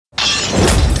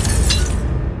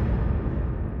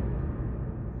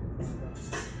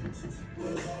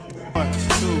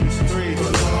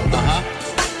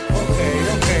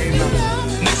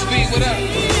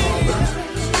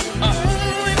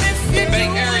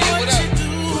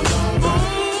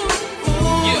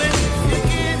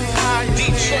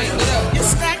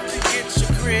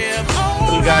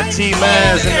got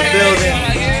T-Mazz in the building.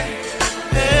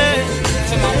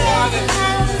 To my father,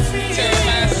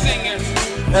 Taramaz singer.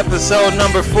 Episode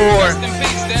number 4. Rest in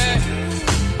peace, Dad.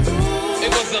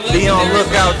 It was a Be on legendary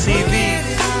Lookout run. TV.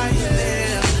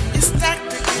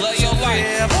 Love your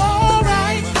life.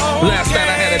 Last night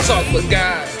I had a talk with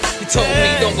God. He told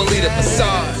me don't believe the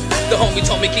facade. The homie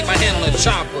told me keep my hand on the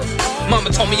chopper. Mama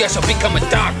told me I should become a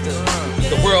doctor.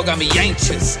 The world got me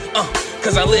anxious,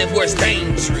 cause I live where it's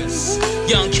dangerous.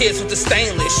 Young kids with the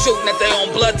stainless, shooting at their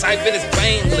own blood type, it is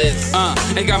painless.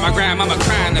 And got my grandmama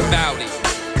crying about it,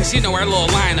 cause she know her little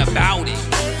line about it.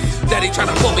 Daddy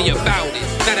tryna pull me about it.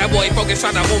 Now that boy focus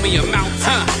tryna move me a mount,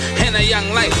 and a young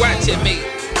light watching me.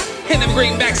 And them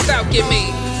greenbacks stalking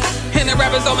me. And the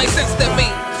rappers don't make sense to me.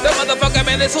 The motherfucker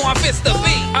man is who I'm fist to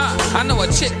be. I know a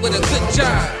chick with a good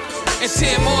job, and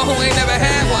 10 more who ain't never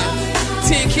had one.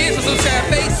 10 kids with some sad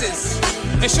faces,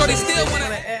 and shorty still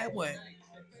wanna add one.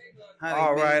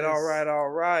 All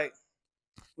right.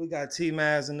 We got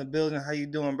T-Mazz in the building. How you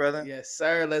doing, brother? Yes,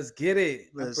 sir. Let's get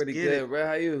it. Let's I'm pretty get good, it. bro.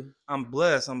 How you? I'm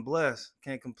blessed.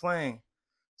 Can't complain.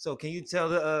 So can you tell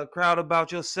the crowd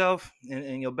about yourself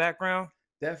and your background?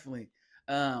 Definitely.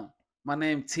 My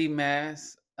name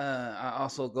T-Mazz. I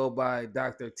also go by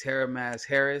Dr. Taramaz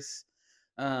Harris.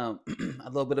 A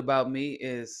little bit about me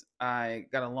is I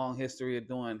got a long history of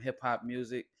doing hip hop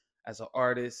music as an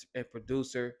artist and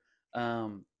producer.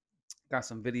 Got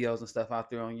some videos and stuff out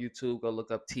there on YouTube. Go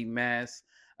look up T-Mazz.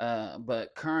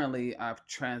 But currently, I've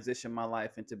transitioned my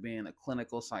life into being a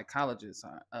clinical psychologist.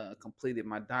 I completed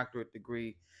my doctorate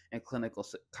degree in clinical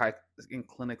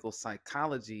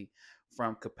psychology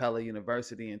from Capella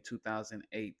University in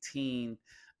 2018.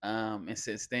 And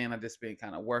since then, I've just been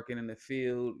kind of working in the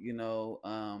field,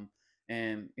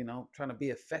 and trying to be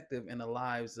effective in the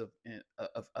lives of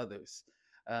others.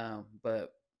 But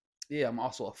yeah, I'm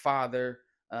also a father.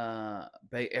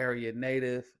 Bay Area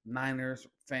native, Niners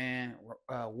fan,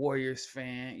 Warriors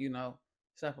fan,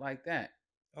 stuff like that.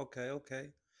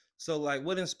 Okay. So like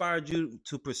what inspired you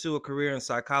to pursue a career in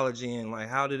psychology, and like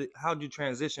how did you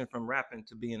transition from rapping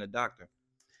to being a doctor?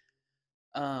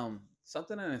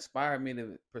 Something that inspired me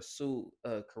to pursue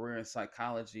a career in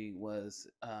psychology was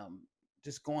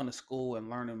just going to school and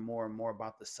learning more and more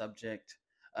about the subject.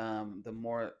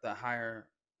 The higher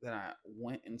that I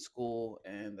went in school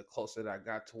and the closer that I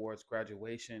got towards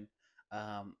graduation,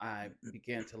 I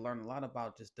began to learn a lot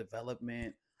about just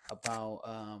development, about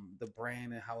the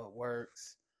brain and how it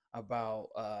works, about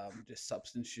just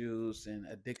substance use and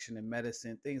addiction and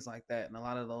medicine, things like that. And a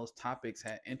lot of those topics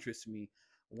had interested me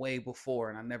way before,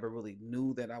 and I never really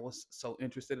knew that I was so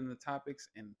interested in the topics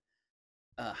and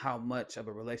how much of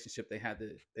a relationship they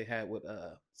had with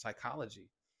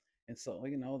psychology. And so,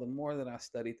 the more that I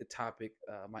studied the topic,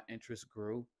 my interest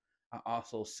grew. I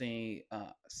also seen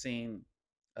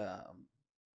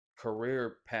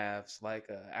career paths, like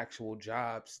actual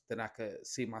jobs that I could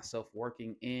see myself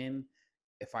working in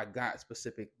if I got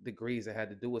specific degrees that had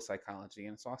to do with psychology.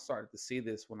 And so I started to see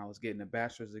this when I was getting a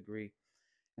bachelor's degree.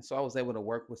 And so I was able to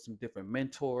work with some different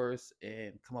mentors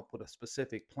and come up with a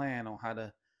specific plan on how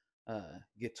to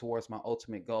get towards my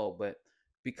ultimate goal. But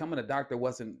becoming a doctor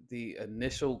wasn't the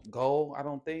initial goal, I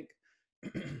don't think.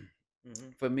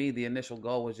 For me, the initial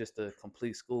goal was just to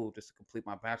complete school, just to complete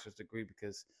my bachelor's degree,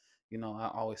 because, I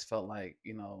always felt like,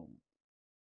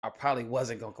 I probably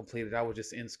wasn't going to complete it. I was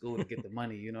just in school to get the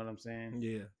money, you know what I'm saying?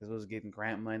 Yeah. Because it was getting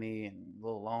grant money and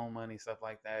little loan money, stuff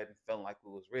like that. And felt like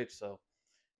we was rich. So,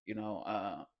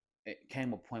 it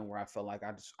came a point where I felt like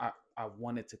I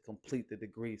wanted to complete the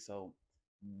degree. So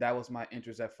that was my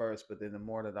interest at first. But then the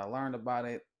more that I learned about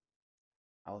it,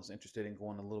 I was interested in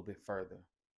going a little bit further.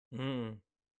 Yeah,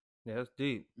 that's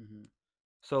deep. Mm-hmm.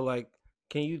 So like,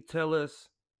 can you tell us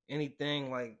anything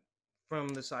like from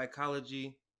the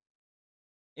psychology,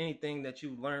 anything that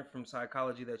you learned from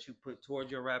psychology that you put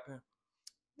towards your rapping?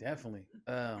 Definitely.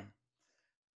 I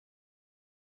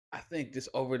think just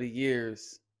over the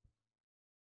years,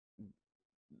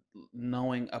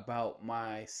 knowing about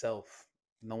myself,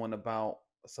 knowing about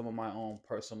some of my own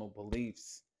personal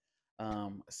beliefs,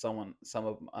 some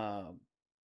of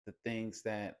the things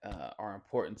that are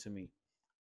important to me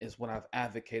is what I've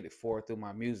advocated for through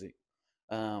my music,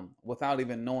 without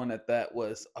even knowing that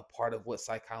was a part of what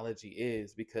psychology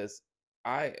is, because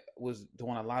I was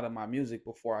doing a lot of my music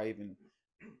before I even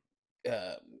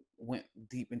went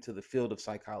deep into the field of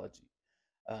psychology.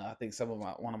 I think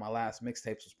one of my last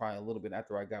mixtapes was probably a little bit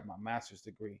after I got my master's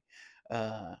degree,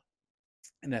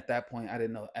 and at that point I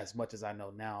didn't know as much as I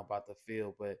know now about the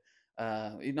field, but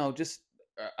just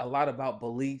a lot about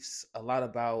beliefs, a lot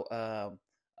about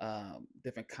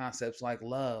different concepts like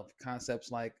love,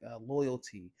 concepts like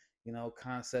loyalty,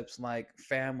 concepts like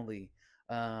family,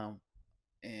 um,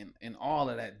 and all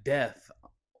of that, death,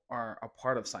 are a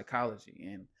part of psychology,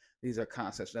 and these are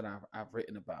concepts that I've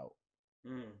written about.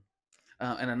 Mm.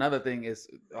 And another thing is,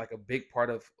 like, a big part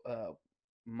of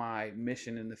my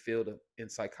mission in the field of in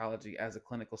psychology as a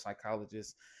clinical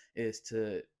psychologist is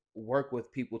to work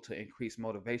with people to increase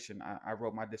motivation. I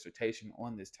wrote my dissertation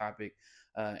on this topic,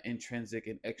 intrinsic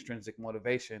and extrinsic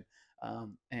motivation,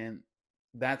 and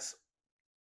that's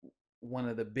one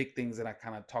of the big things that I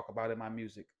kind of talk about in my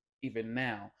music, even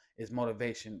now, is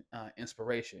motivation,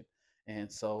 inspiration, and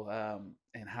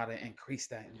how to increase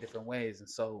that in different ways. And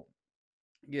so,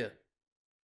 yeah.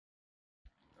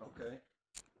 Okay.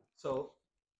 So,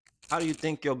 how do you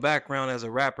think your background as a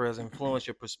rapper has influenced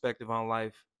your perspective on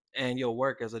life and your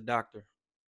work as a doctor?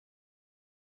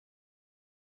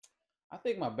 I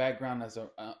think my background as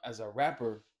a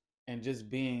rapper and just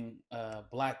being a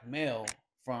black male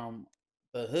from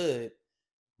the hood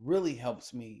really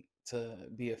helps me to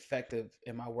be effective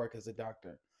in my work as a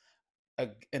doctor.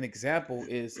 An example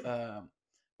is,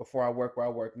 before I work where I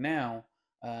work now,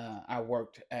 I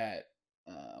worked at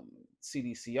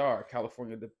CDCR,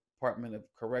 California Department of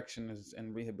Corrections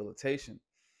and Rehabilitation.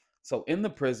 So in the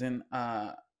prison,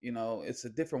 it's a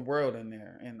different world in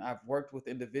there, and I've worked with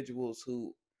individuals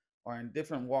who are in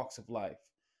different walks of life,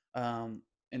 um,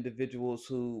 individuals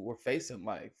who were facing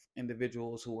life,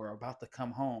 individuals who were about to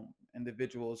come home,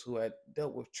 individuals who had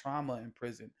dealt with trauma in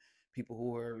prison, people who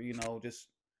were, just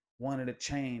wanted to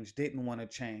change, didn't want to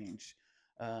change,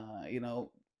 uh, you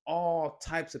know, all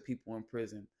types of people in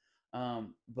prison.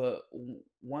 But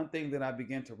one thing that I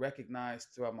began to recognize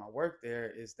throughout my work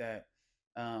there is that,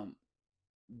 um,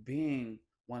 being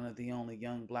one of the only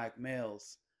young black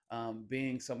males,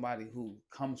 being somebody who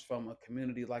comes from a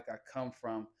community like I come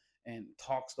from, and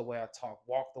talks the way I talk,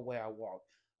 walk the way I walk,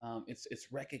 it's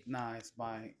recognized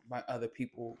by other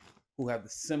people who have the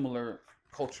similar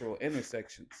cultural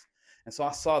intersections. And so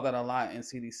I saw that a lot in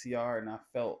CDCR, and I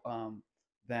felt,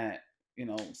 that,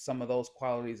 some of those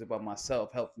qualities about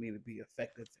myself helped me to be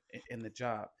effective in the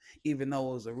job, even though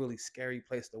it was a really scary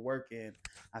place to work in.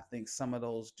 I think some of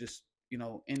those just,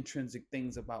 intrinsic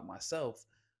things about myself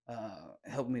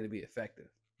helped me to be effective.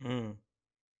 Mm.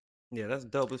 Yeah, that's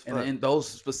dope as And fuck. in those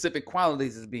specific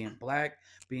qualities is being black,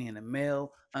 being a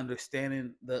male,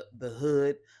 understanding the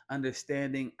hood,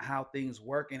 understanding how things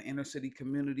work in inner city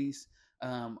communities,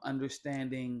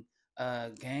 understanding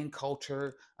gang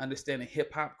culture, understanding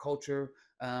hip hop culture,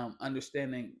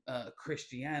 understanding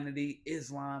Christianity,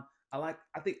 Islam. I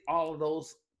think all of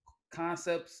those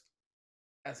concepts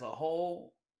as a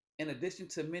whole, in addition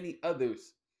to many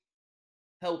others,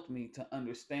 helped me to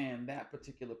understand that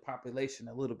particular population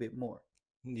a little bit more.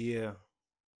 Yeah,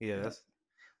 yeah, Yeah.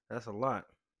 that's a lot.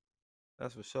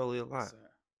 That's for surely a Yes, lot.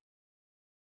 sir.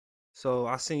 So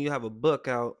I seen you have a book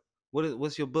out.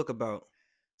 What's your book about?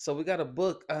 So we got a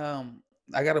book.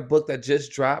 I got a book that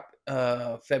just dropped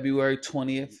February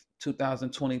 20th,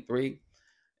 2023.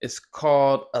 It's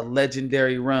called A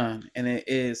Legendary Run, and it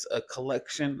is a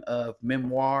collection of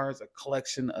memoirs, a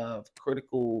collection of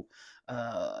critical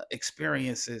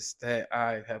experiences that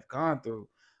I have gone through,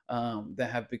 that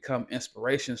have become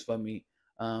inspirations for me,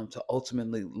 to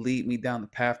ultimately lead me down the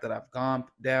path that I've gone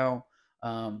down,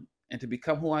 and to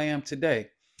become who I am today.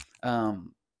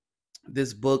 Um,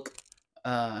 this book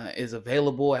is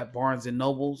available at Barnes and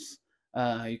Nobles.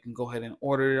 You can go ahead and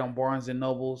order it on Barnes and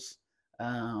Nobles.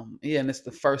 Yeah, and it's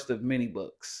the first of many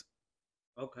books.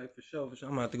 Okay, for sure, for sure.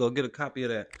 I'm gonna have to go get a copy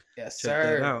of that. Yes, Check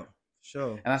that sir. out. For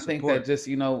sure. And I think that Support. just,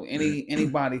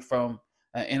 anybody from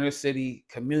an inner city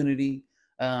community,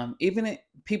 even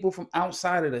people from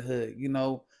outside of the hood,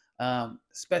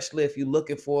 especially if you're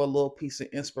looking for a little piece of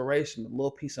inspiration, a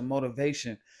little piece of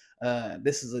motivation,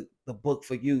 this is the book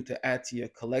for you to add to your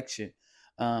collection.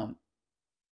 Um,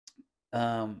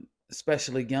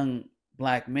 Especially young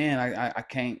black men, I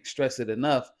can't stress it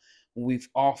enough. We've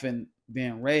often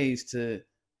been raised to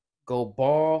go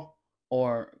ball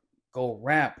or go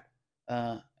rap,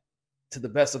 uh, to the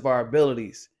best of our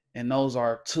abilities, and those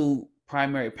are two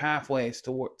primary pathways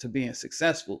to being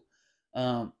successful.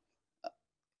 Um,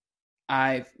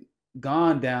 I've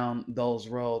gone down those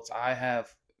roads. I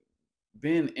have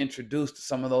been introduced to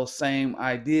some of those same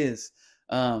ideas,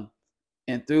 um,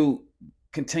 and through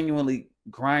continually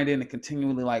grinding and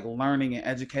continually like learning and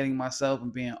educating myself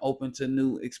and being open to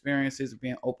new experiences,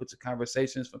 being open to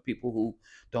conversations from people who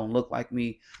don't look like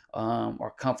me,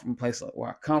 or come from a place like where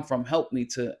I come from, helped me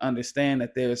to understand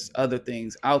that there's other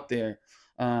things out there.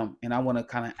 And I want to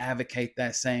kind of advocate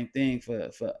that same thing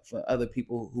for other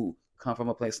people who come from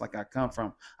a place like I come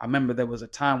from. I remember there was a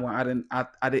time where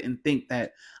I didn't think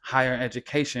that higher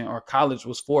education or college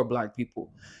was for Black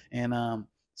people. And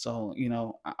so,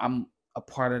 I'm a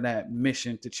part of that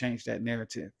mission to change that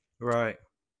narrative. Right.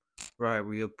 Right.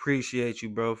 We appreciate you,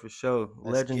 bro, for sure.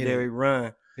 Let's get Legendary it.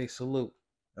 run. Big salute.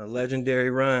 A legendary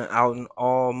run out in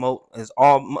all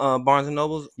Barnes and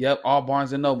Nobles. Yep, all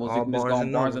Barnes and Nobles. All You can just go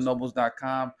on Barnes and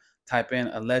barnesandnobles.com, type in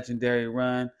a legendary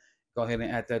run, go ahead and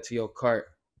add that to your cart.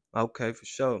 Okay, for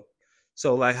sure.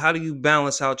 So, like, how do you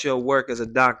balance out your work as a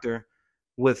doctor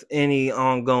with any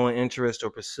ongoing interest or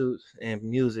pursuits in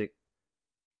music?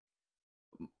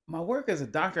 My work as a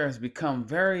doctor has become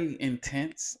very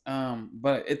intense,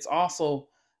 but it's also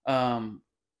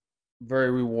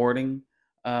very rewarding,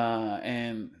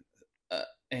 and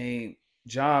a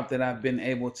job that I've been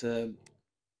able to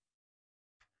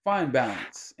find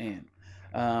balance in.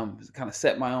 Kind of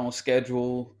set my own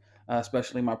schedule,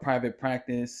 especially my private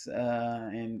practice,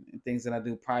 and things that I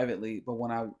do privately. But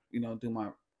when I,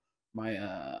 do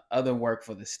my other work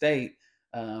for the state,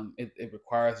 it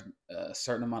requires a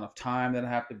certain amount of time that I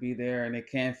have to be there, and it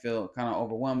can feel kind of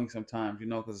overwhelming sometimes,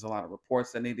 because there's a lot of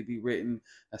reports that need to be written,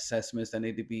 assessments that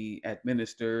need to be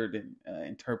administered and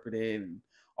interpreted, and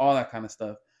all that kind of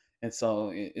stuff. And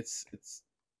so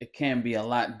it can be a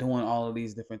lot doing all of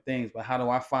these different things. But how do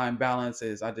I find balance?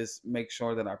 Is I just make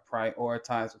sure that I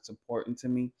prioritize what's important to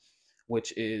me,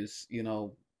 which is,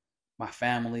 my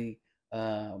family,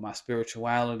 my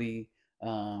spirituality,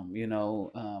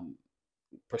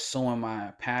 pursuing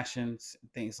my passions,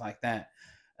 things like that.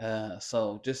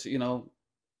 So just,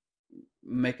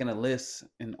 making a list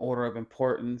in order of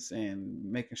importance and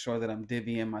making sure that I'm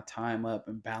divvying my time up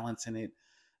and balancing it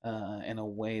in a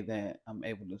way that I'm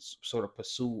able to sort of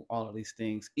pursue all of these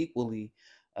things equally,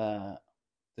 to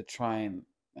try and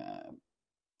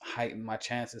heighten my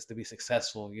chances to be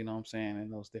successful, you know what I'm saying,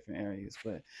 in those different areas.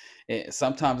 But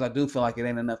sometimes I do feel like it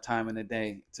ain't enough time in the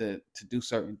day to do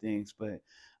certain things, but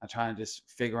I try and just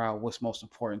figure out what's most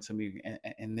important to me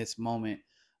in this moment,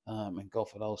 and go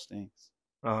for those things.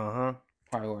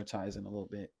 Prioritizing a little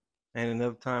bit. Ain't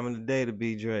enough time in the day to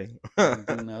be Dre. You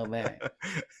do know that.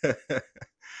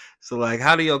 So, like,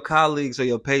 how do your colleagues or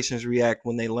your patients react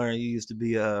when they learn you used to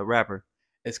be a rapper?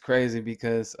 It's crazy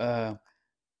because I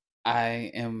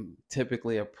am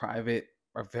typically a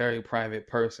very private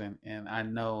person, and I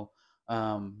know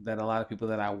that a lot of people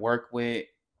that I work with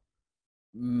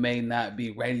may not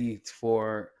be ready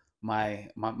for my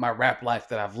rap life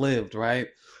that I've lived, right?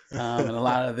 And a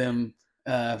lot of them,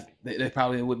 they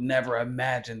probably would never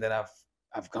imagine that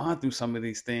I've gone through some of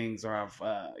these things, or I've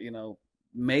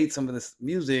made some of this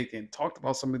music and talked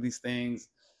about some of these things.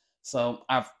 So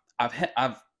I'm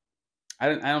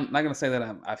not gonna say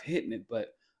that I've hidden it,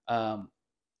 but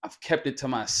I've kept it to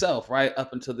myself, right,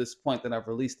 up until this point that I've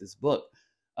released this book.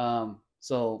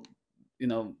 So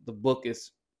the book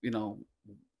is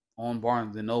on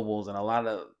Barnes and Nobles, and a lot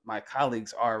of my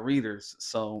colleagues are readers.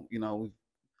 So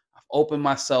I've opened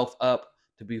myself up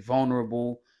to be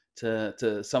vulnerable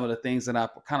to some of the things that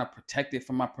I've kind of protected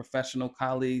from my professional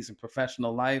colleagues and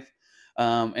professional life,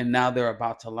 and now they're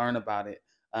about to learn about it.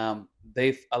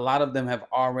 A lot of them have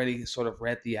already sort of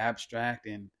read the abstract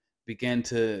and began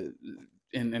to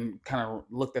and kind of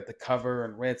looked at the cover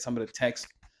and read some of the text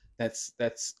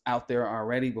that's out there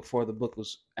already before the book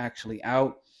was actually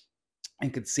out,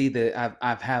 and could see that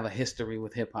I've have a history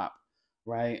with hip hop,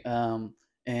 right?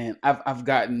 And I've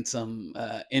gotten some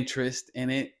interest in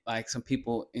it, like some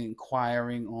people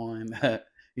inquiring on,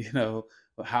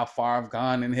 how far I've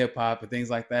gone in hip hop and things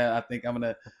like that. I think I'm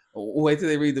gonna wait till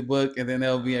they read the book, and then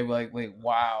they'll be able to like, wait,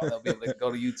 wow, they'll be able to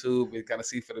go to YouTube and kind of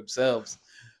see for themselves.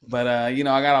 But I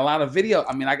got a lot of video.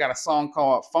 I mean, I got a song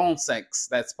called "Phone Sex"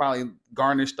 that's probably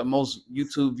garnished the most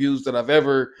YouTube views that I've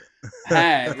ever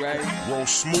had. Right? Roll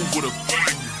smooth with a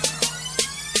bang.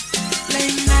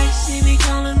 Late night, she be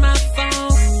calling my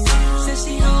phone. Says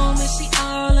she home and she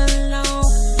all alone.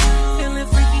 Feeling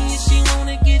freaky and she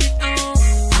wanna get it on.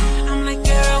 I'm like,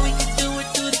 girl, we can do it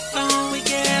through the phone. We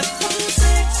can have phone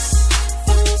sex,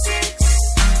 phone sex.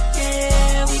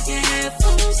 Yeah, we can have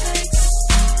phone sex,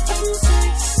 phone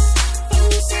sex,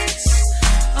 phone sex.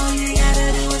 All you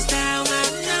gotta do is dial my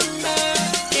number.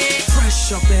 Yeah.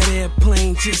 Fresh off that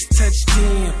airplane, just touched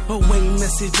in. Away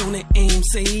message on the aim,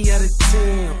 say he out of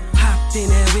 10. Hopped in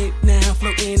that whip now,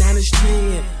 floating down the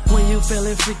street. When you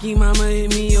feeling freaky, mama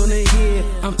hit me on the head.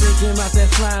 I'm thinking about that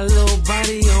fly little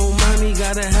body on mommy,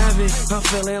 gotta have it. I'm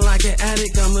feeling like an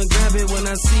addict, I'ma grab it when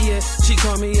I see it. She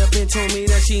called me up and told me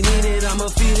that she need it.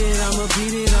 I'ma feed it, I'ma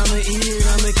beat it, I'ma eat it,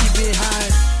 I'ma keep it high.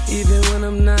 Even when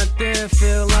I'm not there,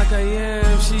 feel like I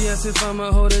am. She asked if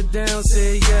I'ma hold it down,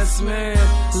 said yes, ma'am.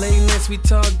 Late nights we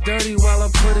talk dirty while I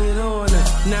put it on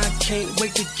her. Now I can't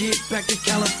wait to get back to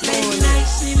California. Late night,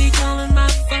 she be calling my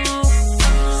phone.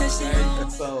 Said she home.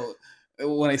 So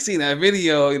when they see that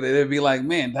video, they'd be like,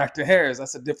 "Man, Dr. Harris,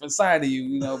 that's a different side of you,"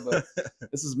 you know. But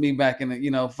this is me back in the,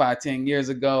 5-10 years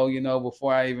ago,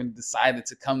 before I even decided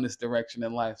to come this direction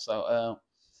in life. So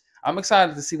I'm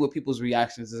excited to see what people's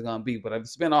reactions is gonna be. But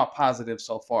it's been all positive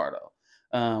so far,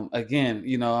 though. Again,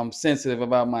 I'm sensitive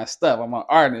about my stuff. I'm an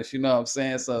artist, you know what I'm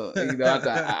saying? So,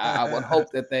 I would hope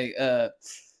that they,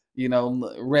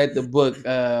 read the book,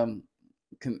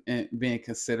 being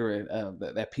considerate of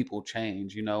that people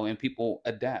change, and people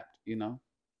adapt,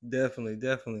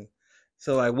 Definitely.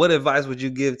 So, like, what advice would you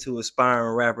give to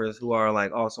aspiring rappers who are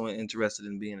like also interested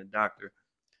in being a doctor?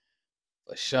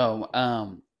 For sure.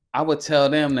 I would tell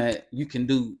them that you can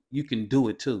do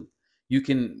it too. You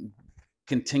can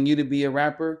continue to be a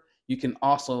rapper. You can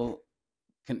also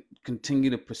continue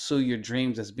to pursue your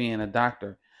dreams as being a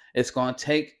doctor. It's going to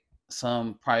take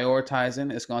some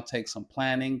prioritizing. It's going to take some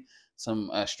planning, some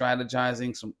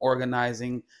strategizing, some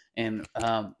organizing, and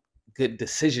good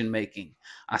decision making.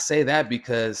 I say that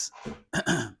because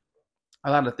a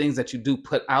lot of things that you do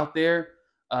put out there,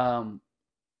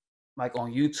 like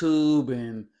on YouTube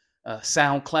and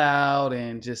SoundCloud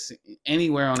and just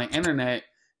anywhere on the internet,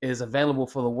 is available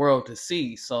for the world to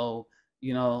see. So,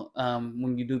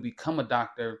 when you do become a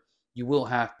doctor, you will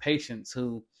have patients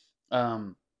who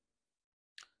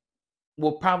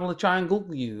will probably try and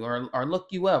Google you or look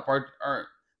you up, or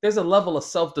there's a level of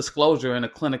self-disclosure in a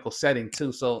clinical setting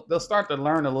too. So they'll start to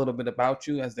learn a little bit about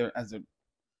you as they're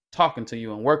talking to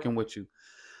you and working with you.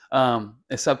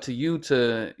 It's up to you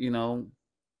to,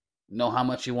 know how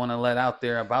much you want to let out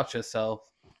there about yourself,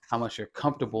 how much you're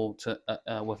comfortable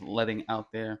with letting out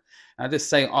there. And I just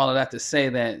say all of that to say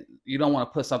that you don't want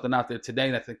to put something out there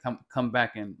today that can come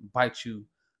back and bite you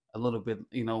a little bit,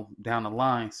 down the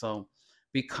line. So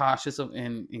be cautious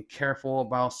and careful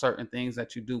about certain things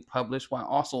that you do publish, while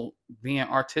also being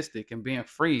artistic and being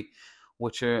free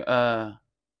with your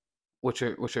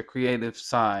creative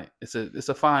side. It's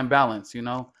a fine balance,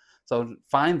 So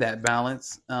find that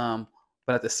balance.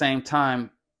 But at the same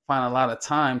time, find a lot of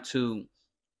time to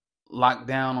lock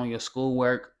down on your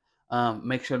schoolwork.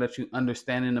 Make sure that you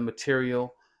understanding the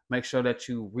material. Make sure that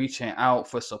you reaching out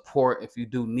for support if you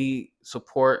do need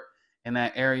support in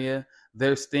that area.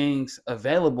 There's things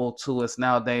available to us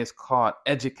nowadays called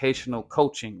educational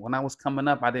coaching. When I was coming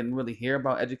up, I didn't really hear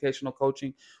about educational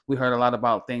coaching. We heard a lot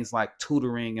about things like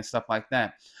tutoring and stuff like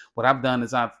that. What I've done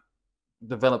is I've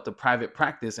developed a private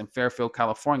practice in Fairfield,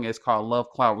 California. It's called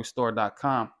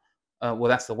lovecloudrestore.com. Well,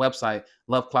 that's the website.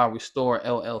 Love Cloud Restore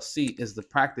LLC is the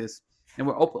practice. And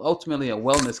we're ultimately a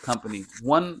wellness company.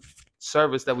 One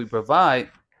service that we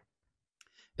provide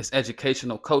is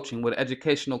educational coaching. What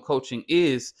educational coaching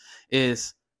is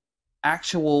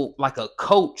actual, like a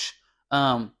coach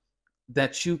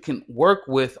that you can work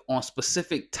with on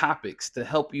specific topics to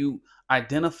help you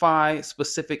identify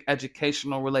specific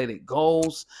educational related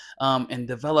goals, and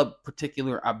develop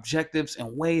particular objectives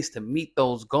and ways to meet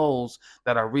those goals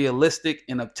that are realistic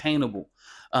and obtainable.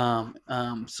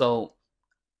 So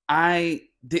I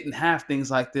didn't have things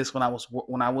like this when I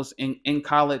was in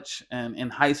college and in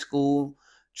high school,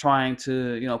 trying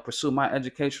to pursue my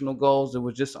educational goals. There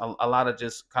was just a lot of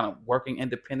just kind of working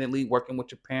independently, working with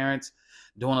your parents,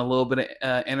 doing a little bit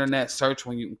of internet search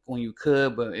when you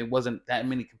could, but it wasn't that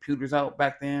many computers out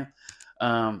back then.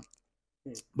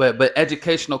 But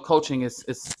educational coaching is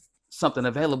something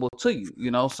available to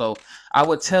you, So I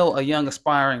would tell a young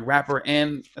aspiring rapper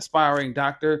and aspiring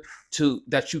doctor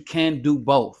that you can do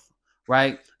both,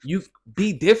 right? You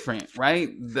be different, right?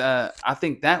 I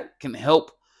think that can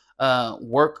help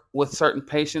work with certain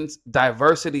patients.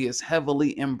 Diversity is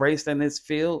heavily embraced in this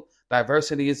field.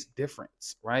 Diversity is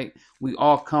difference, right? We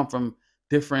all come from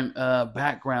different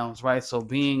backgrounds, right? So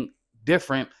being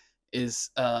different is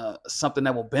something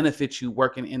that will benefit you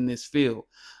working in this field.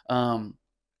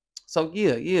 So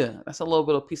yeah, that's a little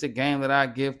bit of piece of game that I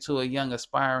give to a young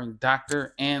aspiring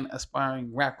doctor and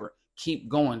aspiring rapper. Keep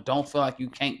going. Don't feel like you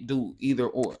can't do either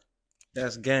or.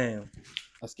 That's game.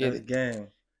 Let's get That's it. game.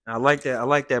 I like that. I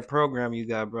like that program you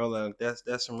got, bro. Like, that's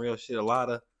some real shit. A lot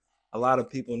of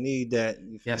people need that.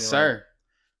 Yes, sir.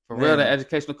 For real, the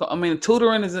educational.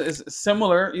 Tutoring is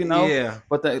similar, Yeah.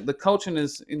 But the coaching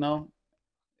is,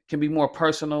 can be more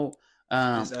personal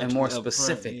and more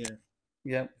specific. Front,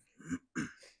 yeah. Yep.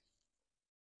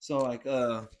 So, like,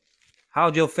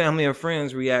 how'd your family or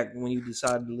friends react when you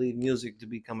decided to leave music to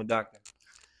become a doctor?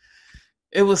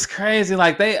 it was crazy.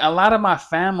 Like a lot of my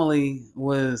family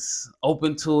was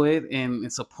open to it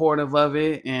and supportive of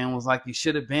it, and was like, "You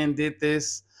should have been did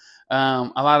this."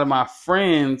 A lot of my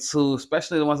friends, who,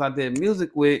 especially the ones I did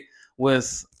music with,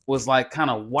 was like kind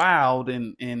of wild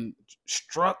and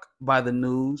struck by the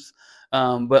news,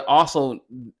 but also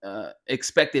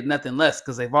expected nothing less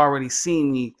because they've already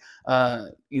seen me,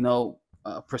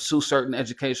 pursue certain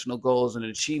educational goals and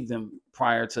achieve them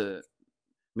prior to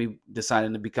me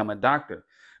deciding to become a doctor.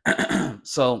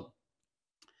 So,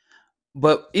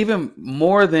 but even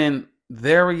more than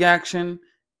their reaction,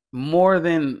 more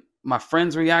than my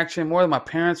friends' reaction, more than my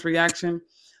parents' reaction,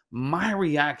 my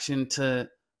reaction to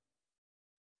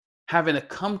having to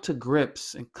come to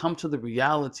grips and come to the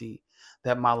reality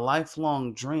that my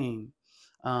lifelong dream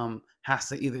has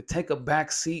to either take a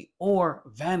back seat or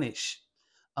vanish,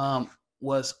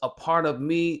 was a part of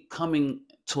me coming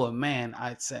to a man,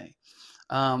 I'd say.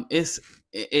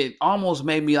 It almost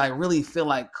made me like really feel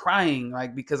like crying,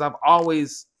 like, because I've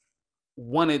always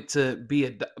wanted to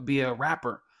be a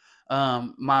rapper.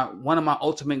 My one of my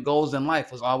ultimate goals in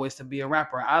life was always to be a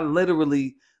rapper. I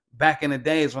literally, back in the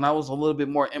days when I was a little bit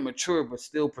more immature but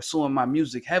still pursuing my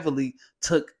music heavily,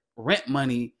 took rent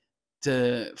money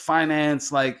to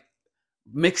finance like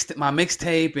my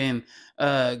mixtape and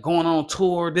going on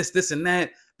tour, this and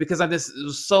that, because I just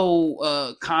was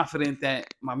so confident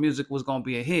that my music was going to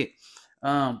be a hit.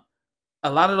 A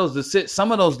lot of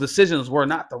some of those decisions were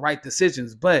not the right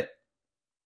decisions, but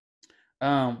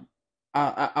I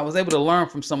was able to learn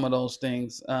from some of those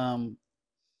things.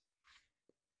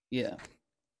 Yeah,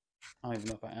 I don't even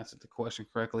know if I answered the question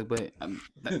correctly, but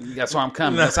that's where I'm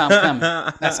coming. That's how I'm coming.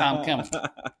 That's how I'm coming.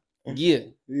 Yeah.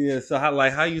 Yeah. So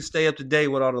how you stay up to date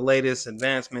with all the latest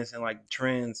advancements and like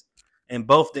trends in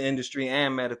both the industry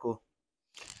and medical?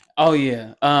 Oh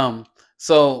yeah.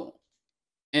 So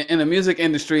in the music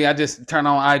industry, I just turn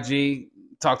on IG,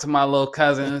 talk to my little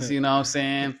cousins. You know what I'm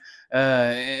saying?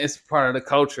 It's part of the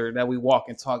culture that we walk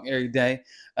and talk every day.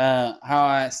 How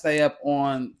I stay up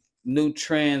on new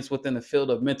trends within the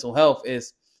field of mental health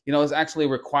is, it's actually a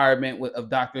requirement of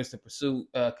doctors to pursue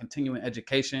continuing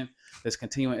education. There's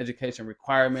continuing education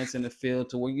requirements in the field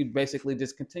to where you basically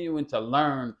just continuing to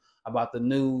learn about the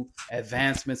new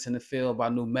advancements in the field,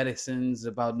 about new medicines,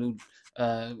 about new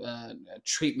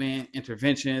treatment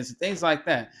interventions, things like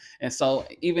that. And so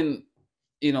even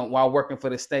while working for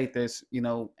the state, there's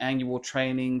annual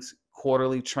trainings,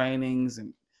 quarterly trainings,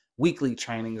 and weekly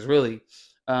trainings. Really,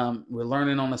 we're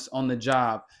learning on the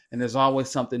job, and there's always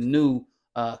something new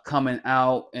coming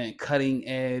out and cutting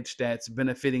edge that's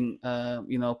benefiting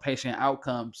patient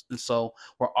outcomes. And so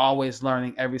we're always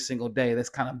learning every single day. That's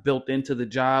kind of built into the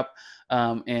job.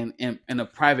 And in a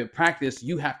private practice,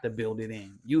 you have to build it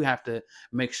in. You have to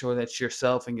make sure that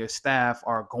yourself and your staff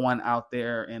are going out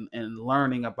there and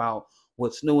learning about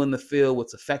what's new in the field,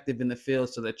 what's effective in the field,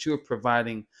 so that you're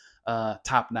providing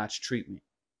top-notch treatment.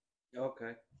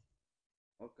 Okay.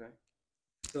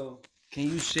 So can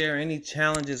you share any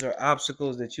challenges or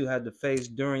obstacles that you had to face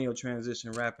during your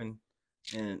transition rapping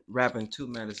to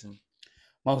medicine?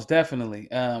 Most definitely.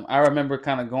 I remember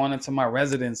kind of going into my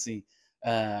residency,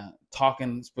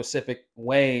 talking specific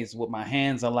ways with my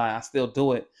hands a lot. I still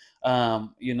do it, and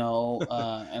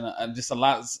just a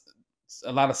lot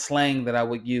of slang that I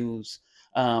would use,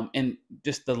 and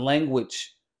just the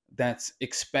language that's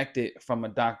expected from a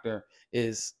doctor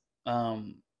is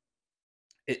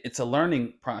it's a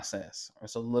learning process, or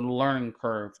it's a little learning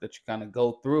curve that you kind of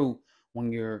go through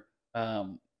when you're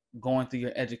going through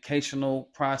your educational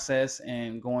process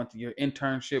and going through your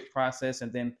internship process,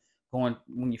 and then going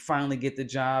when you finally get the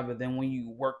job, and then when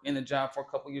you work in the job for a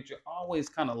couple of years, you're always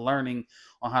kind of learning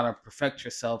on how to perfect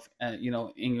yourself,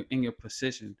 in your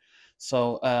position.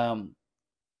 So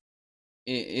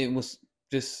it was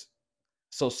just,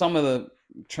 so some of the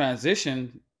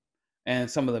transition and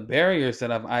some of the barriers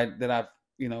that I've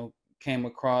came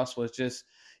across was just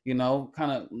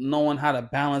kind of knowing how to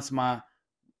balance my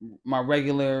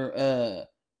regular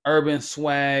urban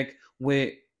swag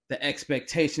with the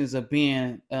expectations of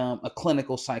being a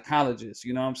clinical psychologist.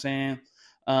 You know what I'm saying?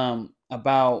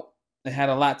 About it had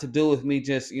a lot to do with me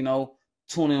just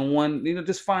tuning one,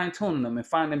 just fine tuning them and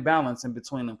finding balance in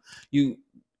between them.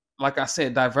 Like I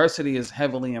said, diversity is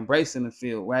heavily embraced in the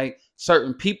field, right?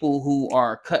 Certain people who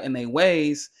are cutting their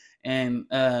ways and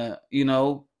they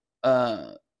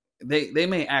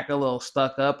may act a little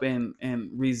stuck up and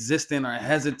resistant or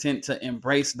hesitant to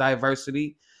embrace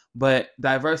diversity, but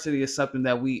diversity is something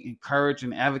that we encourage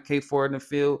and advocate for in the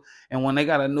field. And when they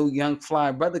got a new young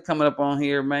fly brother coming up on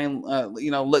here, man,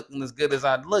 looking as good as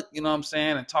I look, you know what I'm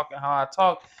saying, and talking how I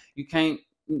talk, you can't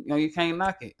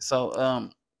knock it. So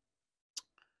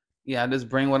Yeah, I just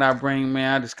bring what I bring,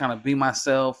 man. I just kind of be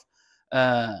myself.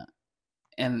 Uh,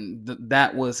 and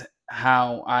that was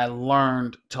how I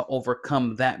learned to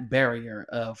overcome that barrier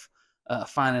of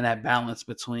finding that balance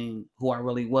between who I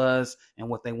really was and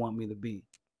what they want me to be.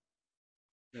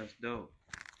 That's dope.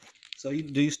 So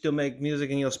do you still make music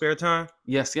in your spare time?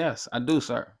 Yes, yes, I do,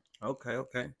 sir. Okay,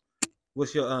 okay.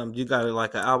 What's your you got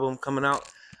like an album coming out?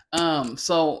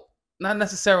 So not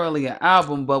necessarily an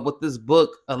album, but with this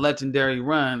book, A Legendary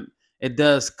Run, it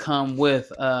does come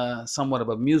with somewhat of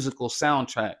a musical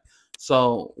soundtrack.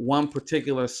 So one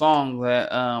particular song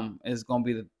that is going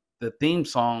to be the theme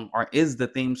song, or is the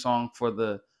theme song for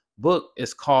the book,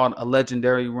 is called A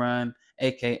Legendary Run,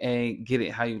 aka Get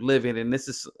It How You Live It. And this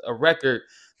is a record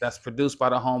that's produced by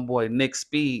the homeboy Nick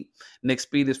Speed. Nick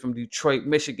Speed is from Detroit,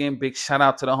 Michigan. Big shout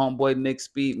out to the homeboy Nick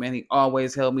Speed, man. He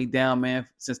always held me down, man,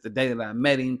 since the day that I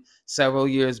met him several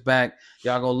years back.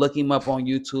 Y'all go look him up on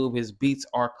YouTube. His beats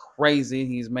are crazy.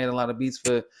 He's made a lot of beats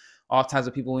for all types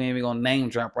of people we ain't even gonna name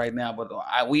drop right now, but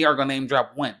we are gonna name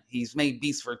drop one. He's made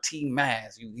beats for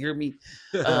T-Mazz. You hear me?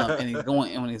 And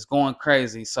he's going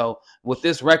crazy. So with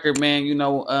this record, man,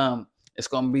 it's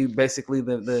gonna be basically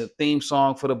the theme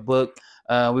song for the book.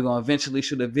 We're gonna eventually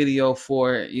shoot a video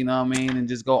for it, you know what I mean, and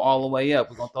just go all the way up.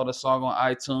 We're gonna throw the song on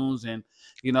iTunes, and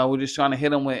we're just trying to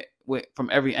hit them with from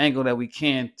every angle that we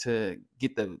can to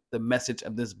get the message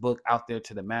of this book out there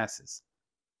to the masses.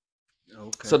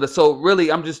 Okay. So really,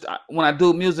 when I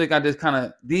do music, I just kind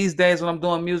of, these days when I'm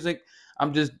doing music,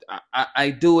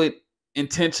 I do it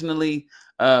intentionally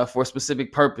for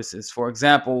specific purposes. For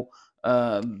example,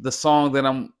 the song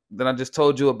that I just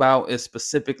told you about is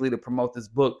specifically to promote this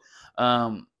book.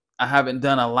 I haven't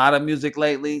done a lot of music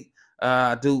lately.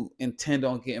 I do intend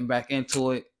on getting back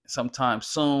into it sometime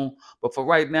soon, but for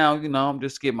right now, I'm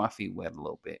just getting my feet wet a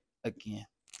little bit again.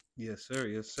 Yes, sir.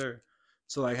 Yes, sir.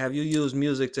 So, like, have you used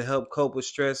music to help cope with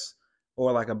stress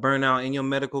or like a burnout in your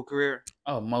medical career?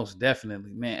 Oh, most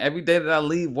definitely, man. Every day that I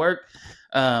leave work,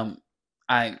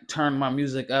 I turn my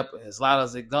music up as loud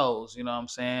as it goes. You know what I'm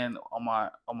saying? On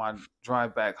my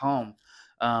drive back home,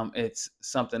 it's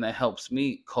something that helps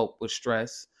me cope with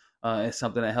stress. It's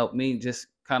something that helped me just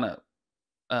kind of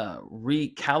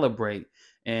recalibrate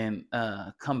and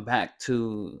come back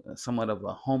to somewhat of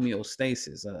a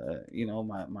homeostasis.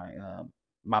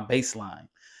 My baseline.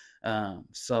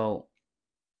 So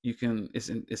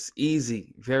it's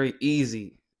easy, very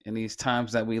easy in these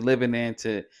times that we living in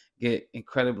to get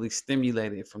incredibly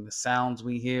stimulated from the sounds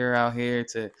we hear out here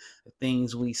to the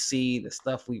things we see, the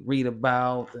stuff we read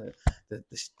about, the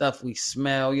stuff we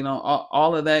smell.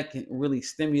 All of that can really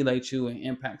stimulate you and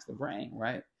impacts the brain,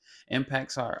 right?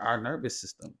 Impacts our nervous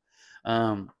system.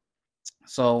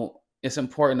 So it's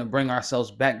important to bring ourselves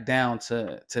back down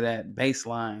to that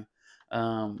baseline.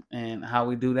 And how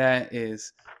we do that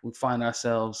is we find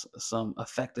ourselves some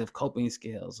effective coping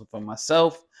skills. For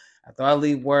myself, after I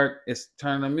leave work, it's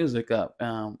turning the music up.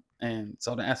 And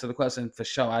so to answer the question, for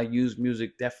sure, I use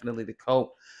music definitely to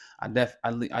cope.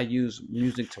 I use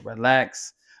music to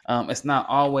relax. It's not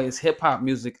always hip hop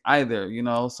music either,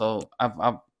 So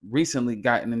I've recently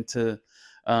gotten into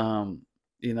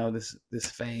this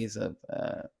phase of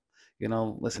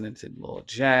listening to a little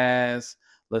jazz,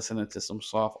 listening to some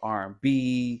soft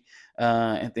R&B,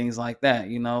 and things like that,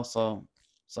 So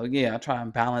yeah, I try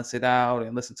and balance it out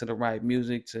and listen to the right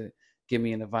music to get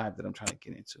me in the vibe that I'm trying to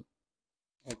get into.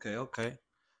 Okay, okay.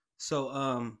 So,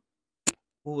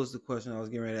 what was the question I was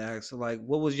getting ready to ask? So, like,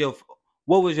 what was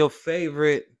your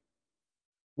favorite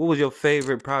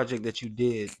project that you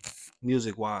did,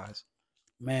 music wise?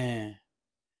 Man.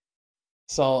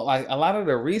 So like a lot of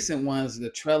the recent ones, the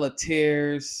Trail of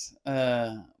Tears,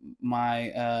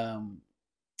 my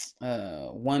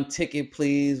One Ticket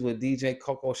Please with DJ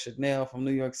Coco Chanel from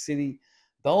New York City,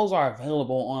 those are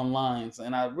available online,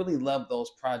 and I really love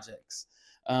those projects.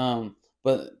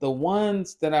 But the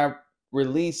ones that I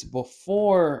released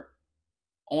before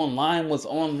online was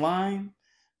online,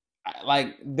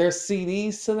 like there's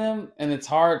CDs to them, and it's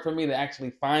hard for me to actually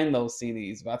find those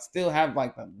CDs, but I still have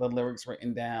like the lyrics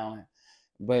written down.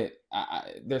 But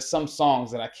there's some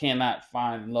songs that I cannot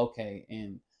find and locate,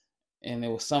 and there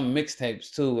was some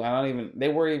mixtapes too. They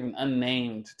were even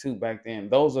unnamed too back then.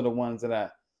 Those are the ones that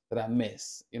I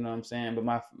miss. You know what I'm saying?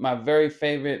 But my very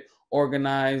favorite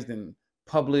organized and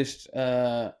published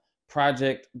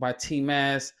project by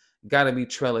T-Mazz gotta be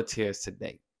Trail of Tears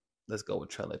today. Let's go with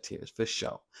Trail of Tears for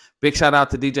sure. Big shout out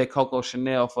to DJ Coco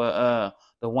Chanel for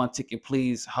the One Ticket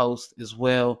Please host as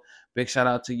well. Big shout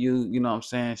out to you. You know what I'm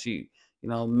saying? She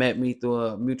met me through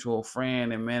a mutual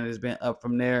friend, and man, it's been up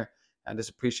from there. I just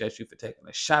appreciate you for taking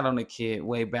a shot on the kid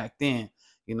way back then.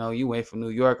 You know, you way from New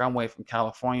York, I'm way from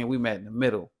California. We met in the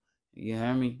middle. You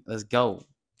hear me? Let's go.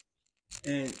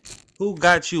 And who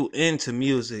got you into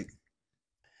music?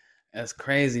 That's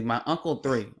crazy. My uncle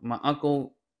three. My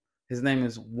uncle, his name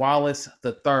is Wallace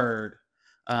the Third.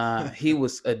 He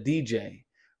was a DJ,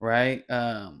 right?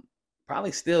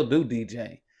 Probably still do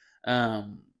DJ.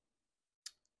 Um,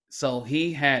 so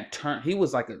he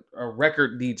was like a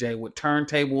record DJ with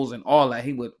turntables and all that.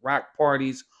 He would rock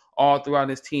parties all throughout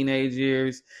his teenage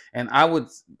years. And I would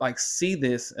like see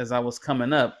this as I was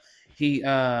coming up. He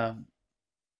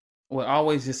would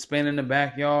always just spin in the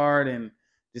backyard and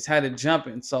just had it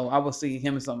jumping. So I would see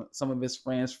him and some of his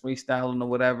friends freestyling or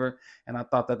whatever, and I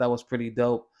thought that was pretty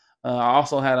dope. I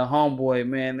also had a homeboy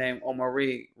man named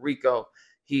Omari Rico.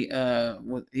 He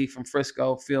from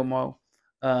Frisco, Filmo.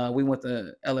 We went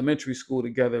to elementary school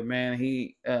together, man.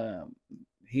 He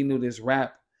knew this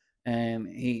rap, and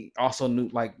he also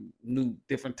knew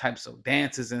different types of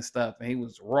dances and stuff. And he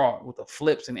was raw with the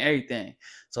flips and everything.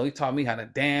 So he taught me how to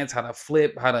dance, how to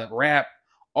flip, how to rap,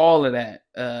 all of that.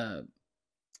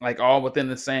 Like all within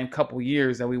the same couple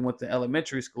years that we went to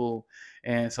elementary school.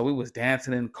 And so we was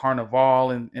dancing in Carnival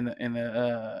in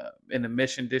the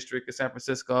Mission District of San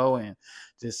Francisco, and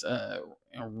just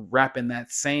rapping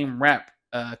that same rap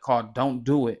called "Don't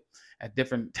Do It" at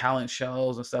different talent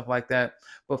shows and stuff like that.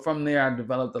 But from there, I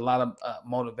developed a lot of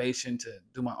motivation to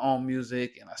do my own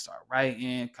music, and I started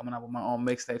writing, coming up with my own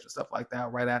mixtapes and stuff like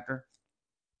that right after.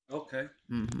 Okay,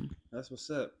 Mm-hmm. that's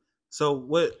what's up. So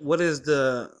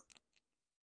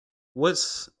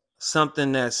what's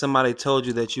something that somebody told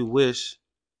you that you wish?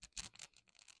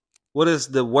 What is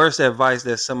the worst advice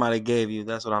that somebody gave you?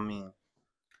 That's what I mean.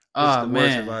 What's the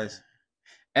worst advice?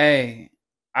 Hey,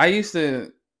 I used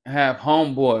to have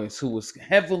homeboys who was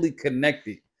heavily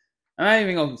connected. And I ain't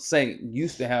even gonna say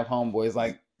used to have homeboys,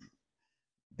 like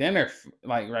then they're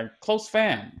like close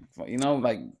fam, you know,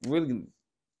 like really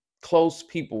close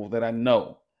people that I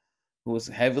know who was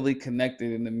heavily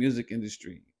connected in the music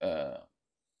industry.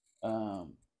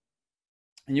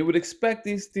 And you would expect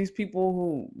these people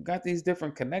who got these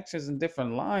different connections and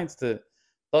different lines to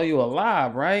throw you a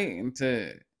lob, right? And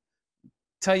to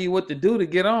tell you what to do to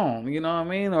get on, you know what I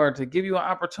mean? Or to give you an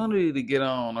opportunity to get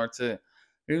on, or to,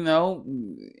 you know,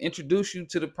 introduce you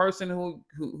to the person who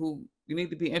you need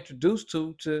to be introduced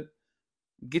to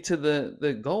get to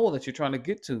the goal that you're trying to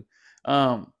get to.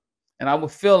 And I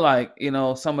would feel like, you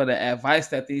know, some of the advice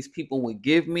that these people would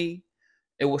give me,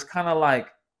 it was kind of like,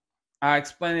 I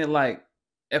explain it like,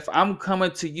 if I'm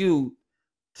coming to you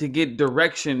to get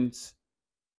directions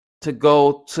to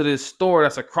go to this store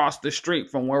that's across the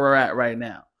street from where we're at right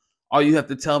now, all you have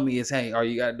to tell me is, hey, all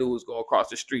you gotta do is go across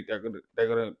the street. They're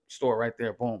gonna store right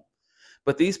there, boom.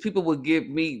 But these people would give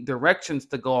me directions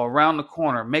to go around the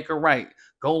corner, make a right,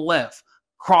 go left,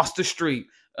 cross the street,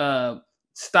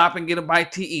 stop and get a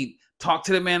bite to eat, talk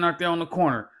to the man out there on the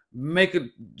corner, make a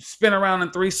spin around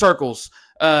in 3 circles,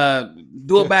 do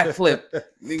a backflip,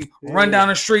 run down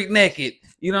the street naked.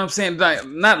 You know what I'm saying? Like,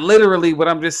 not literally, but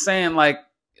I'm just saying like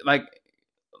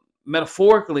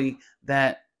metaphorically,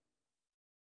 that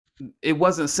it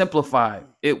wasn't simplified.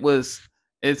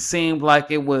 It seemed like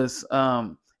it was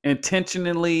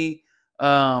intentionally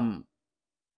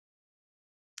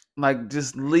like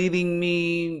just leading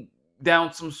me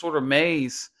down some sort of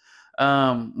maze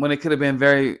when it could have been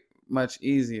very much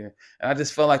easier. And I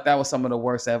just felt like that was some of the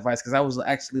worst advice, because I was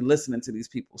actually listening to these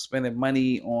people spending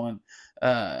money on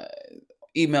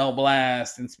email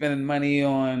blast and spending money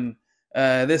on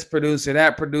this producer,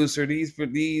 that producer, these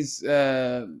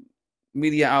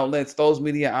media outlets, those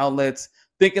media outlets,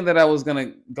 thinking that I was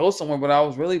gonna go somewhere, but I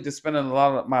was really just spending a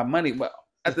lot of my money. But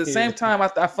at the same time,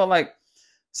 I felt like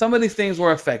some of these things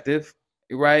were effective,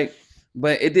 right?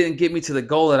 But it didn't get me to the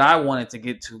goal that I wanted to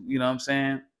get to. You know what I'm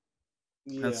saying?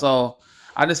 Yeah. And so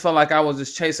I just felt like I was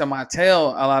just chasing my tail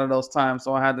a lot of those times.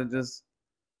 So I had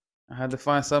to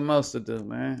find something else to do,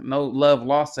 man. No love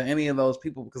lost to any of those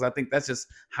people, because I think that's just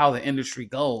how the industry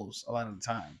goes a lot of the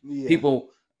time. Yeah.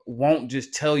 People won't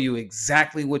just tell you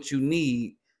exactly what you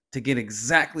need to get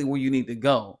exactly where you need to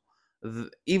go.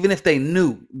 Even if they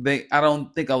knew, I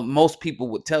don't think most people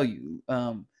would tell you.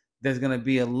 There's going to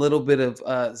be a little bit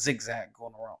of zigzag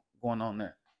going on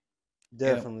there.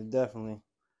 Definitely.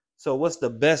 So what's the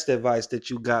best advice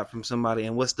that you got from somebody,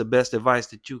 and what's the best advice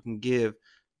that you can give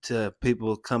to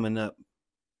people coming up?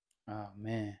 Oh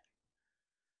man,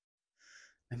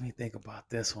 let me think about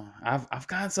this one. I've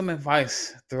gotten some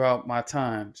advice throughout my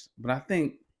times, but I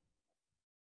think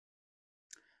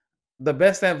the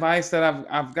best advice that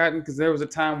I've gotten, because there was a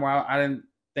time where I didn't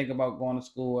think about going to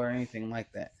school or anything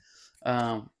like that.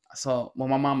 So when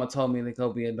my mama told me to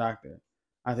go be a doctor,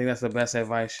 I think that's the best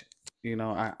advice,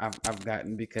 I've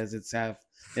gotten, because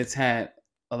it's had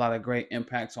a lot of great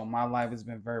impacts on my life. It's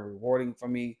been very rewarding for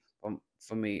me,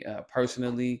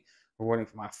 personally, rewarding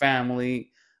for my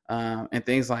family, and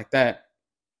things like that.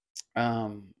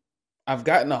 Um, I've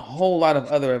gotten a whole lot of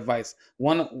other advice.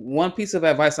 One piece of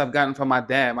advice I've gotten from my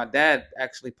dad. My dad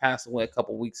actually passed away a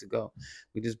couple weeks ago.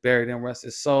 We just buried him, rest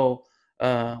his soul.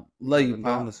 Love you,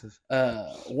 Pop.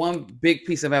 One big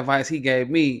piece of advice he gave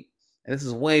me, and this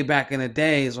is way back in the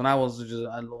days when I was just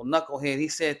a little knucklehead. He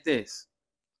said this: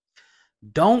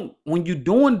 when you're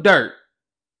doing dirt,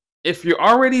 if you're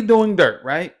already doing dirt,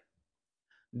 right?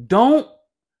 Don't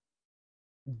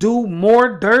do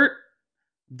more dirt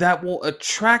that will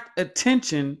attract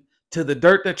attention to the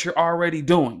dirt that you're already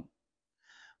doing.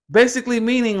 Basically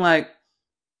meaning, like,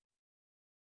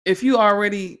 if you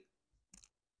already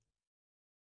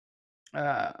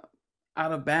out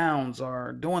of bounds,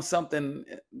 or doing something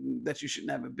that you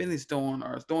shouldn't have a business doing,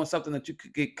 or doing something that you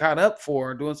could get caught up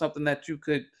for, or doing something that you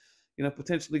could,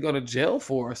 potentially go to jail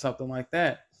for, or something like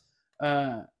that,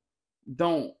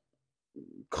 don't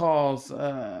cause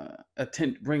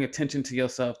bring attention to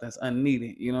yourself that's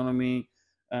unneeded. You know what I mean?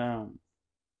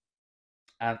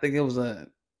 I think it was a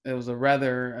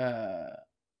rather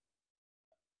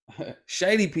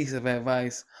shady piece of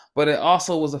advice, but it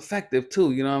also was effective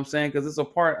too. You know what I'm saying? Because it's a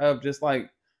part of just like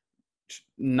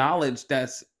knowledge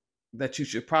that you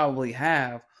should probably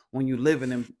have when you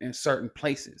living in certain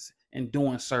places and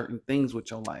doing certain things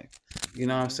with your life. You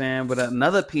know what I'm saying? But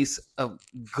another piece of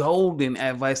golden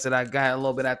advice that I got a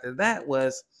little bit after that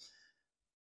was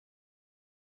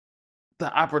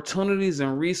the opportunities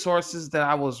and resources that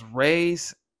I was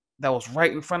raised, that was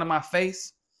right in front of my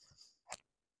face.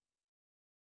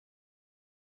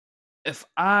 If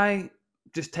I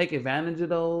just take advantage of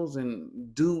those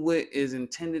and do what is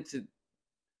intended to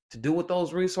do with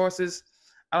those resources,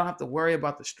 I don't have to worry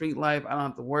about the street life. I don't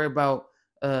have to worry about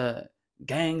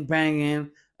gang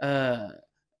banging,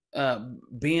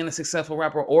 being a successful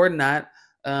rapper or not.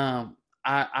 I'm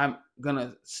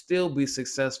gonna still be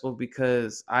successful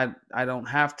because I don't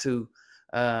have to.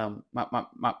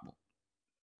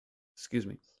 Excuse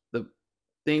me. The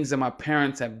things that my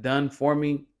parents have done for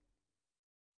me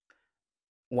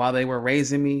while they were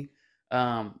raising me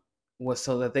was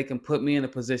so that they can put me in a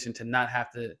position to not have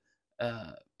to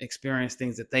experience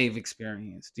things that they've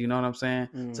experienced. Do you know what I'm saying?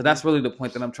 Mm-hmm. So that's really the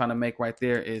point that I'm trying to make right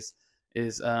there is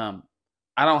I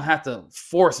don't have to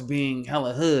force being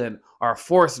hella hood or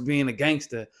force being a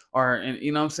gangster or,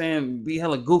 you know what I'm saying, be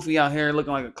hella goofy out here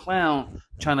looking like a clown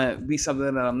trying to be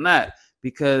something that I'm not,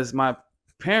 because my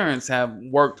parents have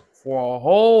worked for a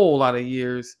whole lot of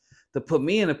years to put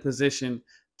me in a position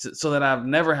so that I've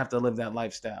never have to live that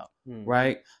lifestyle,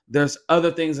 right? There's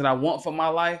other things that I want for my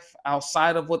life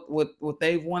outside of what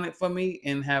they've wanted for me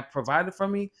and have provided for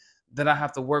me that I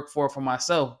have to work for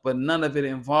myself, but none of it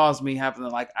involves me having to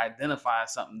like identify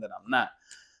something that I'm not.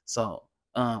 So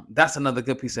that's another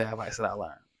good piece of advice that I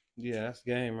learned. Yeah, that's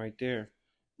game right there.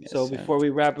 Yes, so before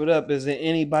we wrap it up, is there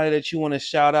anybody that you want to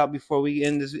shout out before we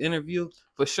end this interview?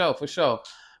 For sure.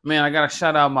 Man, I got to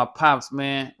shout out my pops,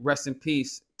 man. Rest in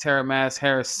peace, Taramaz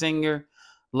Harris Singer.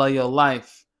 Love your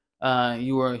life.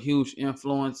 You were a huge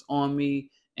influence on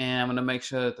me, and I'm going to make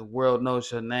sure that the world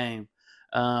knows your name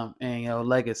and your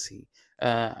legacy.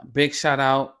 Big shout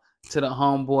out to the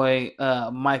homeboy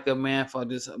Micah, man, for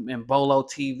just, and Bolo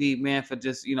TV, man, for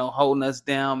just, holding us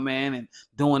down, man, and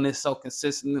doing this so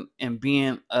consistent and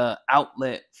being an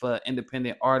outlet for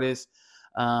independent artists,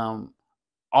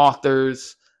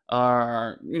 authors,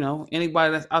 or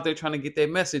anybody that's out there trying to get their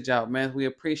message out, man. We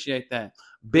appreciate that.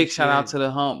 Big shout out to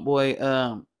the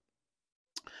homeboy.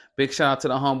 Big shout out to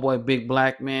the homeboy Big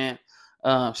Black, man.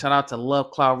 Shout out to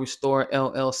Love Cloud Restore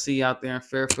LLC out there in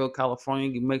Fairfield, California.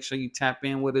 You make sure you tap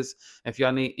in with us if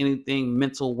y'all need anything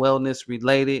mental wellness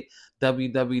related.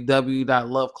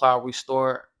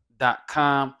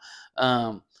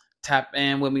 www.lovecloudrestore.com. Tap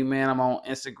in with me, man. I'm on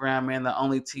Instagram, man. The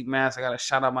only T-Mazz. I gotta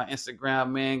shout out my Instagram,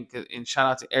 man, and shout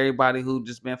out to everybody who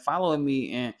just been following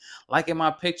me and liking my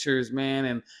pictures, man,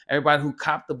 and everybody who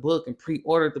copped the book and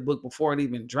pre-ordered the book before it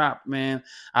even dropped, man.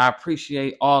 I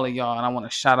appreciate all of y'all, and I want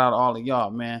to shout out all of y'all,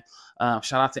 man.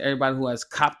 Shout out to everybody who has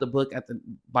copped the book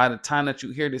by the time that you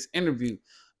hear this interview.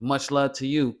 Much love to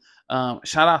you.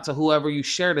 Shout out to whoever you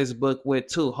share this book with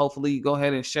too. Hopefully, you go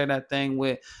ahead and share that thing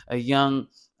with a young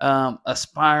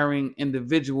aspiring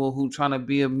individual who trying to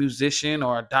be a musician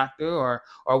or a doctor or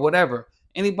whatever.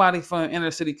 Anybody from an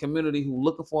inner city community who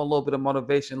looking for a little bit of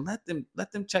motivation, let them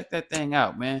check that thing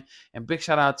out, man. And big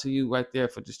shout out to you right there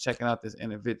for just checking out this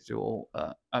individual.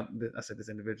 I said this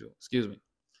individual. Excuse me.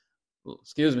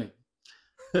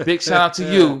 Big shout out to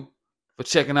you for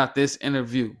checking out this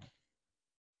interview.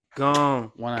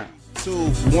 Gone. 1 out. 2,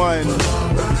 1.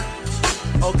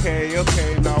 Okay,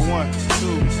 now 1,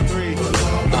 2, 3.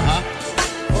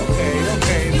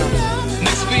 Okay, now.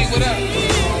 Next beat, what up?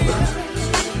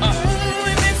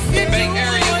 Bay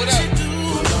Area, what up?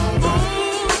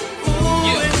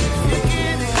 Yeah.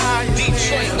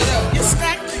 Detroit, what up?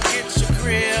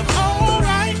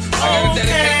 I gotta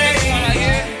dedicate this one right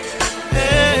here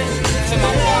to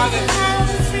my father,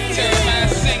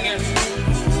 Taramaz singer.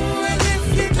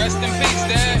 Rest in peace,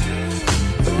 Dad.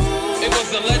 It was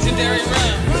a legendary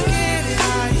run.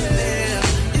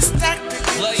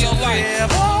 Love your life.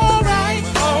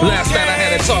 Last night I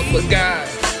had a talk with God.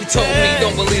 He told me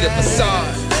don't believe the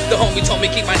facade. The homie told me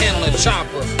keep my hand on the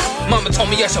chopper. Mama told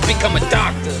me I should become a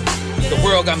doctor. The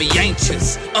world got me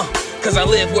anxious, cause I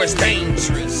live where it's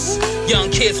dangerous. Young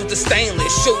kids with the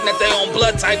stainless, shooting at their own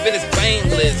blood type and it's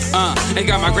painless. And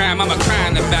got my grandmama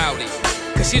crying about it,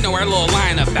 cause she know her little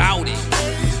line about it.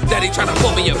 Daddy tryna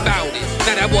pull me about it.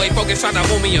 Now that boy focus tryna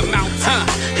move me a mouth,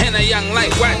 and a young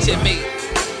light watching me.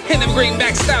 And them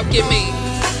greenbacks stalking me.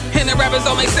 And the rappers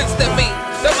don't make sense to me.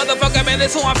 The motherfucker man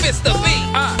is who I'm fist to be.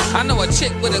 I know a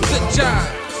chick with a good job,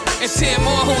 and 10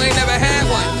 more who ain't never had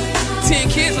one. 10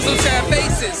 kids with some sad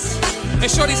faces, and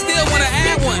shorty still wanna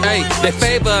add one. Hey, they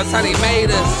favor us how they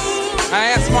made us.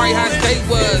 I asked Mari how his day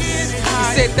was. He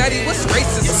said, Daddy, what's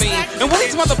racist mean? And when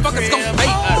these motherfuckers gon'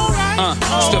 pay us?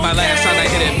 Still my last time I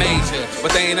hit it major,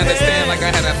 but they ain't understand like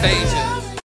I had aphasia.